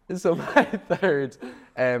 So my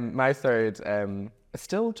third,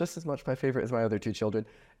 still just as much my favourite as my other two children,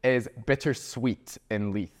 is Bittersweet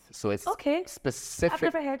in Leith. So it's Okay. specific. I've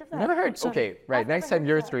never heard of that. Never heard? Sorry. Okay, right. I've Next never time heard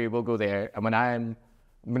you're of that. through, we'll go there. And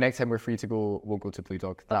next time we're free to go, we'll go to Blue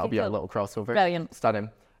Dog. That'll be our cool. little crossover. Brilliant. Stunning.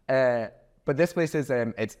 But this place is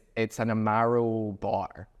it's an Amaro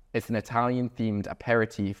bar. It's an Italian-themed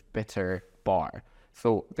aperitif bitter bar.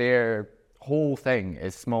 So their whole thing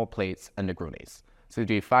is small plates and Negronis. So they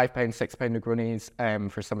do £5, £6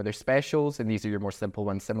 Negronis for some of their specials, and these are your more simple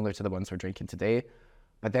ones, similar to the ones we're drinking today.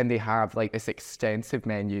 But then they have like this extensive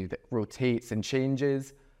menu that rotates and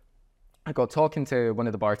changes. I got talking to one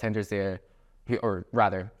of the bartenders there,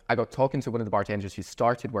 I got talking to one of the bartenders who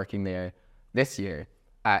started working there this year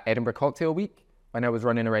at Edinburgh Cocktail Week, when I was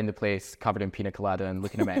running around the place covered in pina colada and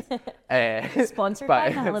looking a mess. Sponsored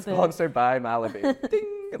by Malibu. Sponsored by Malibu.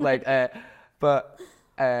 Ding!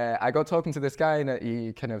 I got talking to this guy, and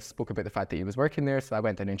he kind of spoke about the fact that he was working there, so I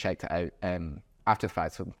went in and checked it out after the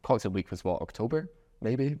fact. So Cocktail Week was October?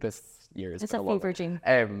 Maybe this year is. It's a fever dream.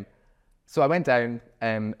 So I went down,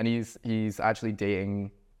 and he's actually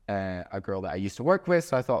dating a girl that I used to work with.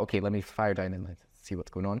 So I thought, okay, let me fire down and see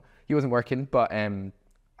what's going on. He wasn't working, but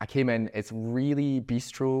I came in. It's really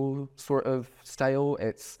bistro sort of style.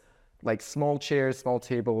 It's like small chairs, small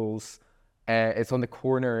tables. It's on the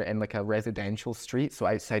corner in like a residential street. So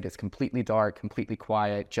outside it's completely dark, completely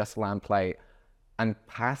quiet, just lamplight. And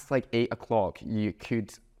past like 8 o'clock, you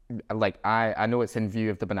could. I know it's in view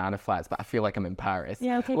of the Banana Flats, but I feel like I'm in Paris.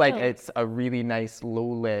 Yeah, okay, Like cool. it's a really nice,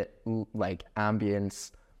 low-lit, like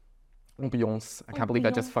ambience. I can't believe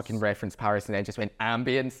I just fucking referenced Paris and then just went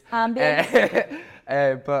ambience.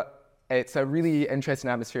 But it's a really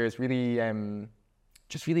interesting atmosphere. It's really,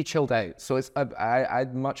 just really chilled out. So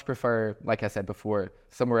I'd much prefer, like I said before,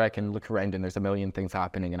 somewhere I can look around and there's a million things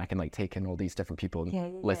happening and I can like take in all these different people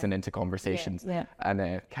and listen into conversations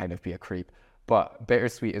and kind of be a creep. But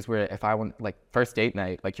Bittersweet is where if I want like first date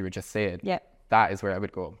night, like you were just saying, that is where I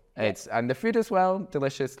would go. And the food as well,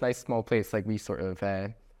 delicious, nice small place. Like we sort of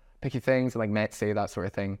picky things like mezze, that sort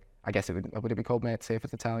of thing. I guess would it be called mezze if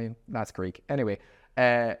it's Italian? That's Greek. Anyway,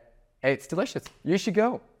 it's delicious. You should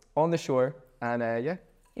go on the shore and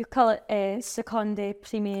You call it seconde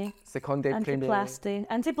prime. Seconde prime. Antiplastic.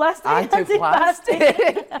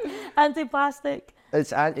 Antiplastic.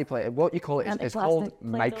 It's antiplastic. What you call it is called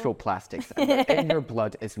microplastics. And they're in your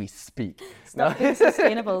blood as we speak. Stop being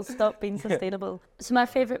sustainable. Stop being sustainable. So my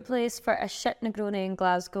favourite place for a shit Negroni in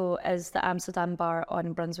Glasgow is the Amsterdam bar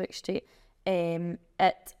on Brunswick Street.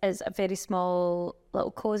 It is a very small,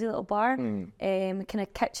 cosy little bar. Kind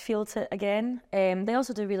of kitsch feel to it again. They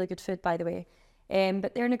also do really good food, by the way.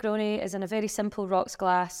 But their Negroni is in a very simple rocks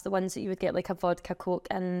glass, the ones that you would get like a vodka Coke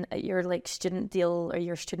in at your like student deal or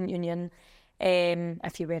your student union.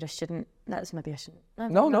 If you were a student, that's maybe a shouldn't.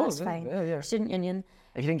 No, that's fine. Yeah. Student union.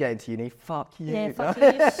 If you didn't get into uni, fuck you. Yeah, fuck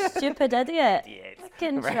you stupid idiot.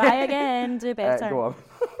 Fucking try again, do better. Go on.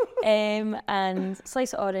 And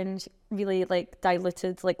slice of orange, really like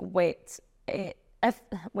diluted, like wet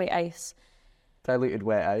ice. Diluted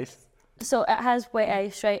wet ice. So it has wet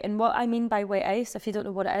ice, right? And what I mean by wet ice, if you don't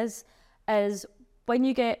know what it is when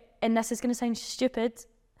you get, and this is going to sound stupid,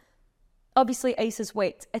 obviously ice is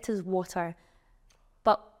wet, it is water.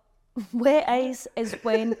 But wet ice is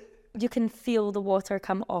when you can feel the water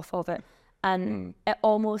come off of it and it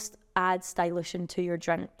almost adds dilution to your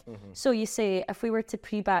drink. So you say, if we were to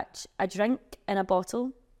pre-batch a drink in a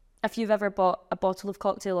bottle, if you've ever bought a bottle of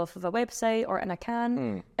cocktail off of a website or in a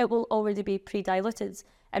can, it will already be pre-diluted.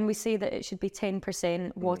 And we say that it should be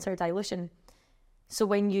 10% water dilution. So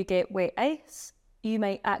when you get wet ice, you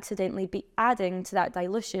might accidentally be adding to that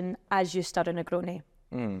dilution as you stir a Negroni.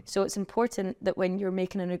 So it's important that when you're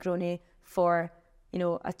making a Negroni for,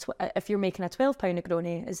 if you're making a £12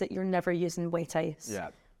 Negroni, is that you're never using wet ice. Yeah.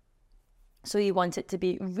 So you want it to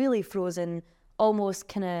be really frozen, almost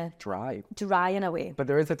kind of dry in a way. But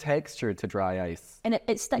there is a texture to dry ice. And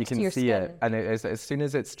it sticks to your skin. You can see it. And it is, as soon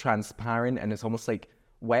as it's transparent and it's almost like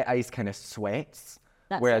wet ice kind of sweats,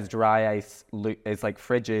 whereas dry ice is like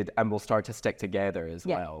frigid and will start to stick together as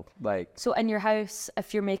well. So in your house,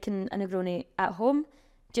 if you're making a Negroni at home,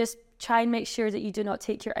 just try and make sure that you do not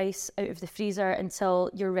take your ice out of the freezer until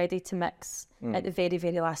you're ready to mix at the very,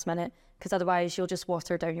 very last minute, because otherwise you'll just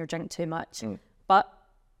water down your drink too much. But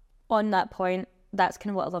on that point, that's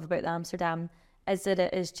kind of what I love about the Amsterdam, is that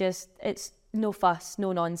it's no fuss,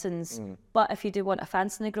 no nonsense. But if you do want a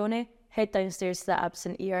fancy Negroni, head downstairs to the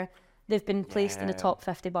Absent Ear. They've been placed in the top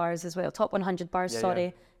 50 bars as well, top 100 bars,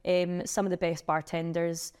 some of the best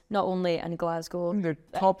bartenders, not only in Glasgow. They're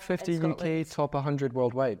top 50 UK, top 100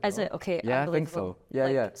 worldwide. Is it? Okay. Yeah, I think so.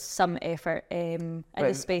 Yeah. Some effort in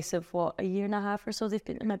the space of, a year and a half or so? They've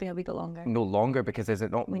been, maybe a wee bit longer. No longer, because is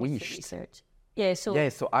it not We need to leashed? research. Yeah, so Yeah,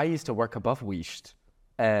 so I used to work above Weisht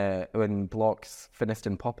when blocks finished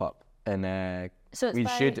in pop-up. And So it's we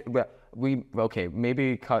by- should, well,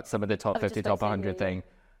 maybe cut some of the top I was 50, just about top to say, 100 yeah. thing.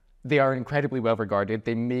 They are incredibly well regarded.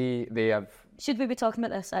 They have, should we be talking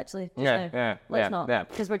about this actually? Just Yeah, now? yeah, Let's yeah, not, yeah.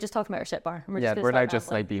 because we're just talking about our shit bar. And we're yeah, just we're gonna now start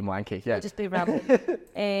just rambling. like being wanky. Yeah. We'll just be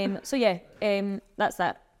rambling. So yeah, that's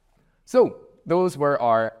that. So those were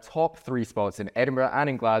our top 3 spots in Edinburgh and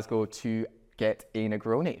in Glasgow to get a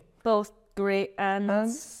Negroni. Both great and good.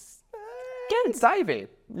 Divey.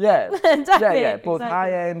 Yeah. Divey, yeah. Both exactly.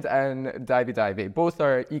 high-end and divey. Both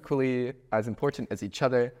are equally as important as each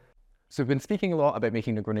other. So we've been speaking a lot about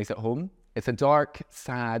making Negronis at home. It's a dark,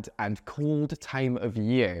 sad, and cold time of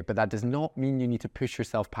year, but that does not mean you need to push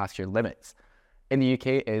yourself past your limits. In the UK,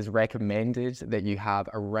 it is recommended that you have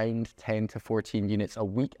around 10 to 14 units a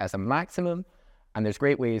week as a maximum, and there's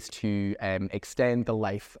great ways to extend the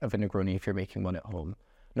life of a Negroni if you're making one at home.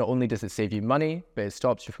 Not only does it save you money, but it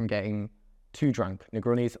stops you from getting too drunk.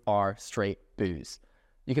 Negronis are straight booze.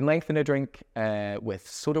 You can lengthen a drink with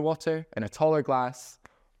soda water in a taller glass,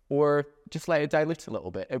 or just let it dilute a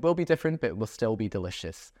little bit. It will be different, but it will still be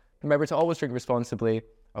delicious. Remember to always drink responsibly.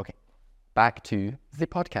 Okay, back to the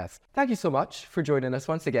podcast. Thank you so much for joining us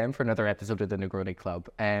once again for another episode of the Negroni Club.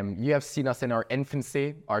 You have seen us in our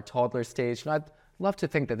infancy, our toddler stage, and I'd love to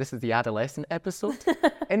think that this is the adolescent episode.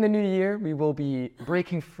 In the new year, we will be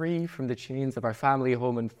breaking free from the chains of our family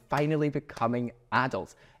home and finally becoming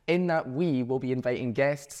adults. In that, we will be inviting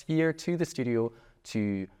guests here to the studio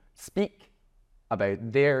to speak about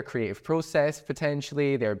their creative process,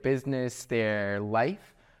 potentially, their business, their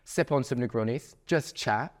life, sip on some Negronis, just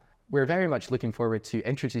chat. We're very much looking forward to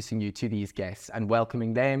introducing you to these guests and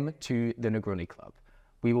welcoming them to the Negroni Club.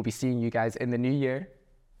 We will be seeing you guys in the new year.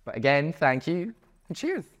 But again, thank you and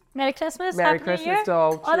cheers. Merry Christmas. Merry Happy Christmas, New Year.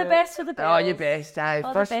 dog. All the Cheers. best for the bills. Oh, you best, aye.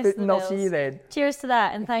 All First the best foot for and the I'll see you bills. then. Cheers to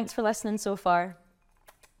that, and thanks for listening so far.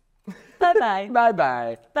 Bye-bye.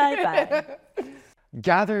 Bye-bye. Bye-bye.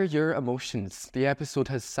 Gather your emotions. The episode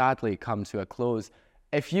has sadly come to a close.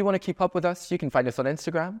 If you want to keep up with us, you can find us on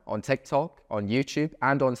Instagram, on TikTok, on YouTube,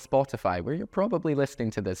 and on Spotify, where you're probably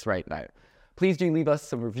listening to this right now. Please do leave us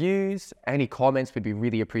some reviews. Any comments would be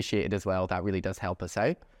really appreciated as well. That really does help us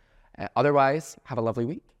out. Otherwise, have a lovely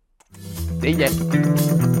week. See ya.